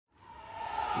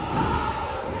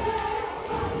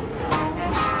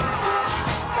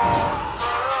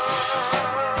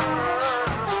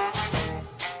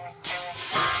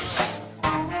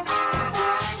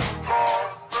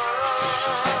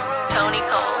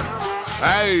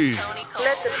Ayy,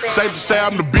 safe to say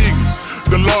I'm the biggest,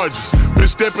 the largest. Been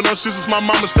stepping on shit since my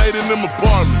mama stayed in them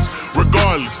apartments.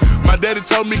 Regardless, my daddy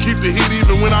told me keep the heat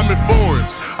even when I'm in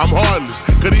foreigns. I'm heartless,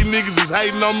 cause these niggas is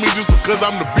hating on me just because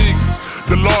I'm the biggest,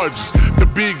 the largest, the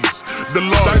biggest, the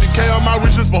largest. 30K on my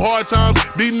riches for hard times.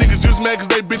 These niggas just mad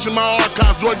cause they bitchin' my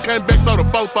archives. Jordan came back, told the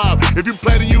 4-5. If you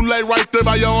play then you lay right there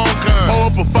by your own kind. Pull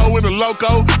up a 4 in a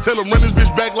loco, tell them run this bitch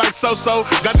back like so-so.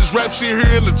 Got this rap shit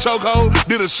here in the chokehold.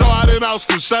 Did a show out in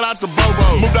Austin, shout out to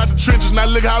Bobo. Moved out the trenches, now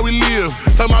look how we live.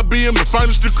 Tell my BM to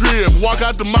furnish the crib. Walk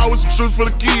out the mall with some shoes for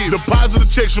the kids. Deposit the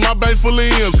checks from my bank full of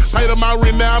M's. Paid up my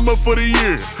rent, now I'm up for the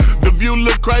year. The view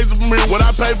look crazy from here. What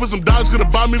I paid for some dogs could've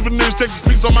bought me veneers. Texas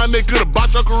piece on my neck could've bought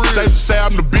your career. Safe to say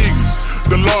I'm the biggest,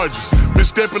 the largest. Been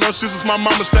stepping on shit since my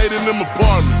mama stayed in them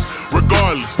apartments.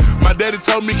 Regardless, my daddy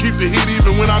told me keep the heat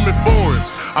even when I'm in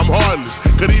foreigns. I'm heartless,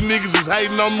 cause these niggas is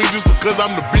hating on me just because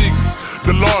I'm the biggest,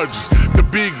 the largest, the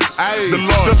biggest, the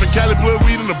largest. Stuffing Cali blood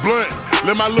weed in the blunt.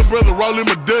 Let my little brother roll him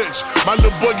a Dutch. My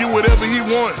little boy get whatever he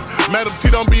want. Madam T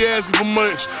don't be asking for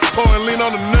much. Pouring lean on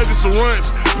the nuggets and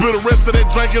runch. Spill the rest of that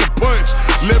drink in a punch.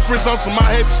 Left wrist on some,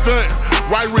 I had to stunt.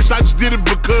 Right wrist, I just did it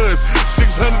because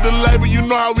 600 the labor, you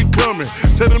know how we coming.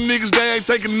 Tell them niggas they ain't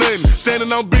taking nothing.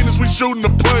 Standing on business, we shooting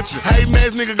and punching. Hating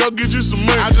ass nigga, go get you some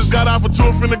money. I just got off a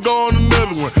tour, finna go on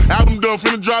another one. Album done,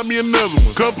 finna drop me another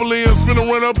one. Couple M's, finna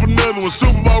run up another one.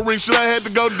 Super Bowl ring, shit, I had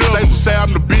to go double. Safe to say I'm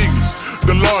the biggest,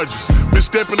 the largest. Been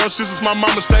stepping on shit since my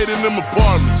mama stayed in them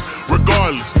apartments.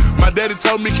 Regardless, my daddy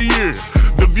told me here.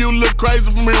 The view look crazy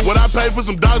from here. What I paid for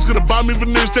some dogs could've bought me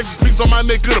veneers. Texas piece on my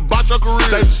neck could've bought your career.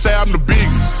 Safe to say I'm the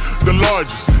biggest, the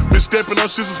largest. Been stepping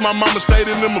on shit since my mama stayed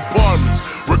in them apartments.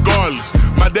 Regardless,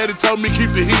 my daddy told me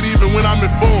keep the heat even when I'm in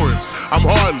foreigns. I'm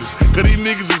heartless, cause these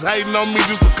niggas is hating on me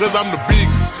just because I'm the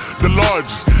biggest, the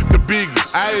largest, the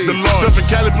biggest, the largest. Stuffing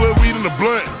Cali blood weed in the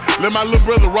blunt. Let my little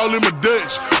brother roll him a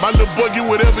Dutch. My little boy get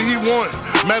whatever he want.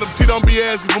 Madam T don't be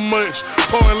asking for much.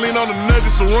 Pouring lean on the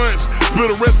nuggets and runch.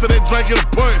 Spill the rest of that drink in a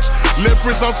punch. Left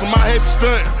wrist on some, I had to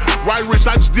stunt. Right wrist,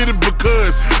 I just did it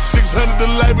because 600 the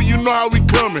labor, you know how we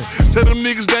coming. Tell them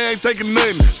niggas they ain't taking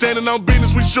nothing. Standing on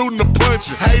business, we shooting and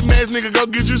punching. Hating ass nigga, go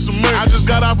get you some money. I just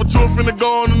got off a tour, finna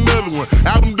go on another one.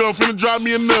 Album done, finna drop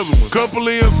me another one. Couple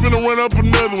M's, finna run up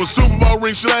another one. Super Bowl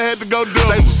ring, shit, I had to go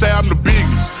double. Safe to say I'm the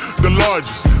biggest, the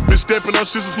largest. Been stepping on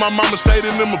shit since my mama stayed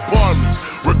in them apartments.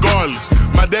 Regardless,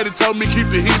 my daddy told me keep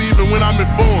the heat even when I'm in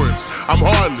foreigns. I'm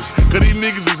heartless, cause these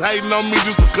niggas is hating on me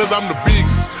just because I'm the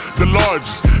biggest, the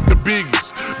largest, the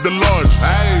biggest, the largest.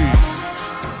 Ayy.